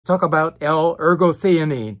Talk about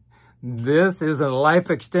L-Ergothionine. This is a life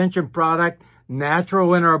extension product,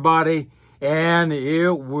 natural in our body, and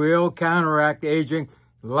it will counteract aging.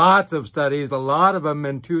 Lots of studies, a lot of them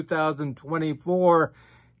in 2024.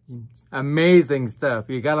 Amazing stuff.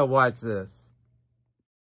 You got to watch this.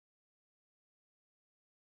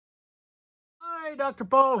 Hi, Dr.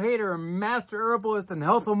 Paul Haider, Master Herbalist and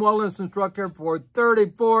Health and Wellness Instructor for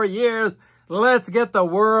 34 years. Let's get the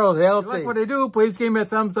world healthy. If you like what I do, please give me a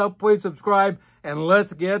thumbs up, please subscribe, and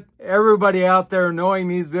let's get everybody out there knowing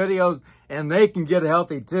these videos, and they can get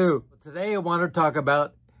healthy too. Today I want to talk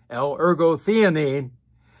about L-Ergothionine,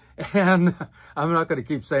 and I'm not going to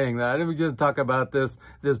keep saying that. I'm going to talk about this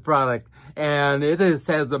product, and it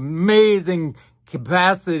has amazing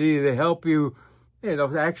capacity to help you,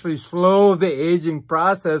 actually slow the aging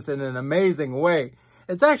process in an amazing way.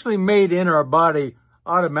 It's actually made in our body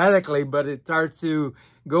automatically, but it starts to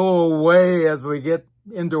go away as we get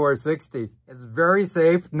into our 60s. It's very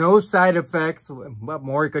safe, no side effects. What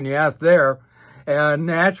more can you ask there?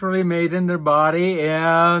 Naturally made in the body,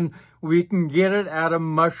 and we can get it out of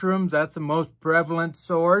mushrooms. That's the most prevalent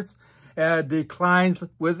source. Declines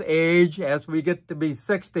with age as we get to be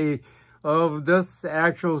 60. Of this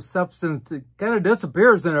actual substance, it kind of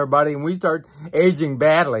disappears in our body, and we start aging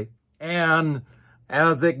badly. And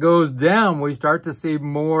as it goes down, we start to see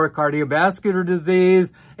more cardiovascular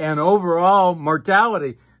disease and overall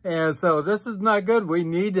mortality. And so this is not good. We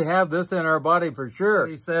need to have this in our body for sure.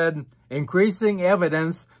 He said, increasing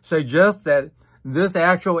evidence suggests that this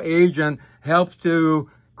actual agent helps to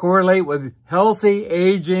correlate with healthy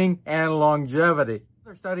aging and longevity.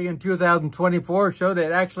 Another study in 2024 showed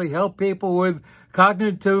it actually helped people with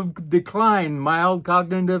cognitive decline, mild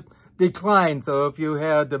cognitive decline. So if you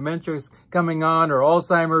have dementia coming on or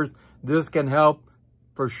Alzheimer's, this can help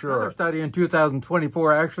for sure. Another study in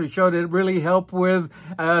 2024 actually showed it really helped with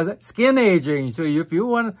skin aging. So if you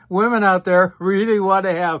want, women out there really want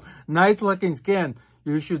to have nice looking skin,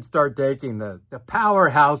 you should start taking this. The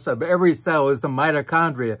powerhouse of every cell is the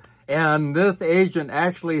mitochondria, and this agent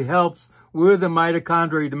actually helps with the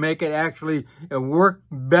mitochondria to make it actually work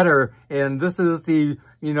better. And this is the,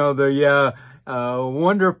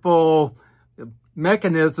 wonderful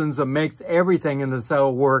mechanisms that makes everything in the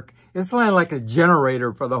cell work. It's like a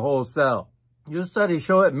generator for the whole cell. Your studies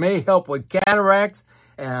show it may help with cataracts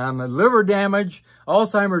and liver damage,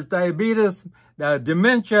 Alzheimer's, diabetes,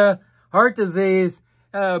 dementia, heart disease,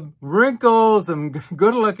 wrinkles, and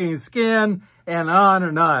good-looking skin, and on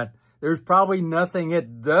and on. There's probably nothing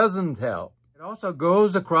it doesn't help. It also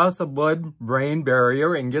goes across the blood-brain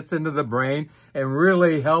barrier and gets into the brain and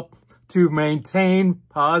really help to maintain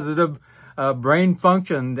positive brain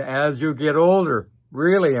function as you get older.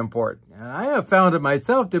 Really important. And I have found it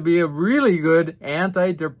myself to be a really good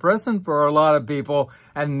antidepressant for a lot of people,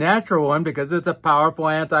 a natural one because it's a powerful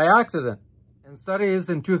antioxidant. And studies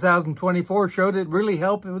in 2024 showed it really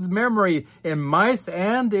helped with memory in mice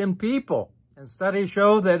and in people. And studies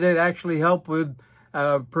show that it actually helped with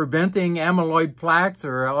preventing amyloid plaques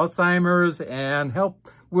or Alzheimer's and help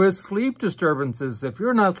with sleep disturbances. If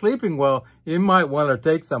you're not sleeping well, you might want to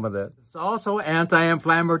take some of this. It's also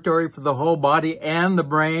anti-inflammatory for the whole body and the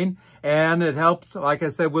brain, and it helps, like I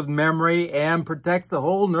said, with memory and protects the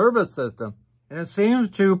whole nervous system. And it seems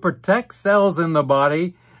to protect cells in the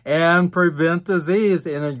body and prevent disease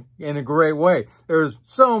in a great way. There's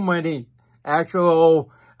so many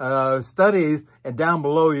actual studies, and down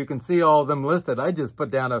below you can see all of them listed. I just put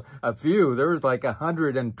down a few. There's like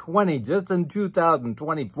 120 just in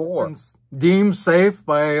 2024. It's deemed safe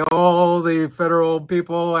by all the federal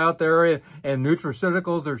people out there, and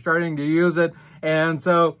nutraceuticals are starting to use it. And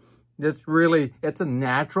so it's a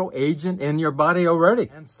natural agent in your body already.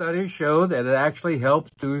 And studies show that it actually helps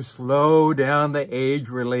to slow down the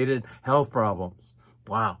age-related health problems.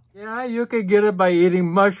 Wow. Yeah, you could get it by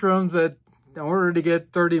eating mushrooms, but in order to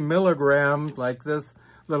get 30 milligrams like this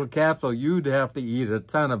little capsule, you'd have to eat a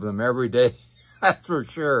ton of them every day. That's for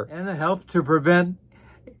sure. And it helps to prevent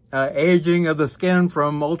aging of the skin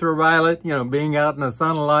from ultraviolet, being out in the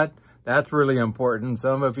sun a lot. That's really important.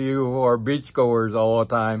 Some of you who are beachgoers all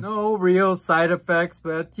the time. No real side effects,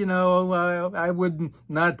 but, I would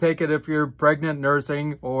not take it if you're pregnant,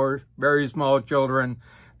 nursing, or very small children.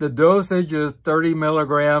 The dosage is 30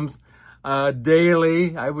 milligrams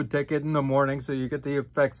daily. I would take it in the morning so you get the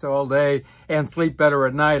effects all day and sleep better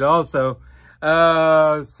at night also.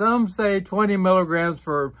 Some say 20 milligrams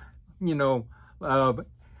for,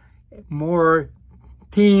 more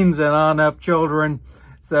teens and on up children.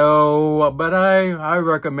 So, but I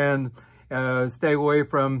recommend stay away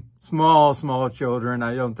from small children.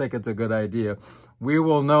 I don't think it's a good idea. We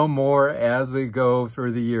will know more as we go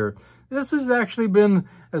through the year. This has actually been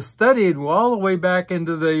studied all the way back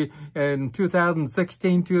into in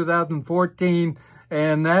 2016, 2014,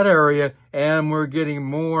 and that area, and we're getting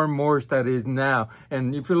more and more studies now.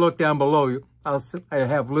 And if you look down below, I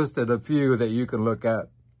have listed a few that you can look at.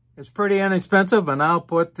 It's pretty inexpensive, and I'll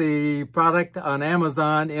put the product on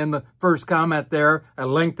Amazon in the first comment there, a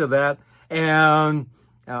link to that. And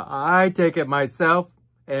I take it myself,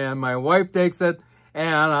 and my wife takes it,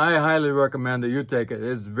 and I highly recommend that you take it.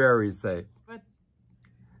 It's very safe.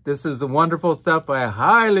 This is the wonderful stuff. I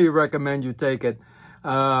highly recommend you take it.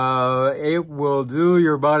 It will do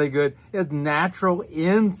your body good. It's natural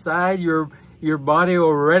inside your body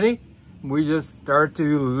already. We just start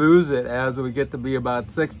to lose it as we get to be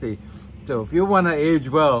about 60. So if you want to age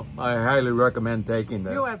well, I highly recommend taking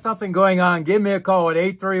this. If you have something going on, give me a call at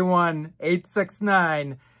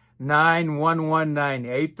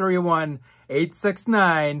 831-869-9119.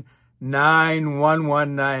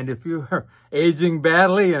 831-869-9119. If you're aging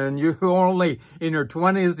badly and you're only in your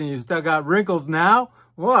 20s and you still got wrinkles now,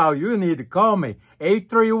 wow, you need to call me.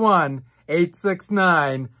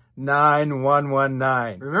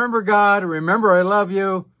 831-869-9119. Remember God, remember I love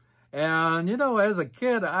you. And you know, as a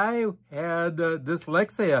kid, I had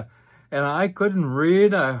dyslexia and I couldn't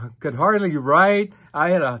read. I could hardly write.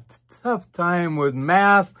 I had a tough time with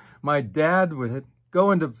math. My dad would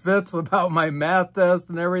go into fits about my math test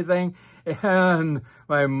and everything. And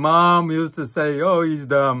my mom used to say, oh, he's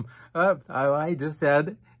dumb. I just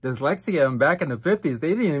had dyslexia. And back in the 50s, they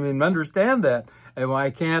didn't even understand that. And I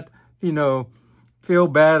can't, you know, feel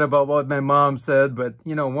bad about what my mom said. But,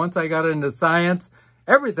 you know, once I got into science,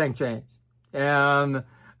 everything changed. And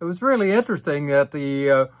it was really interesting that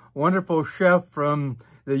the wonderful chef from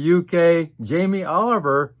the UK, Jamie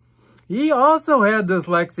Oliver, he also had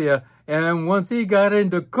dyslexia. And once he got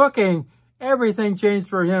into cooking, everything changed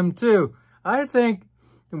for him too. I think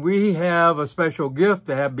we have a special gift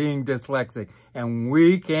to have being dyslexic, and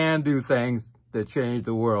we can do things that change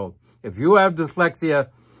the world. If you have dyslexia,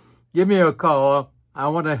 give me a call. I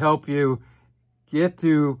want to help you get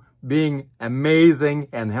to being amazing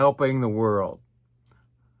and helping the world.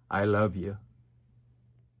 I love you.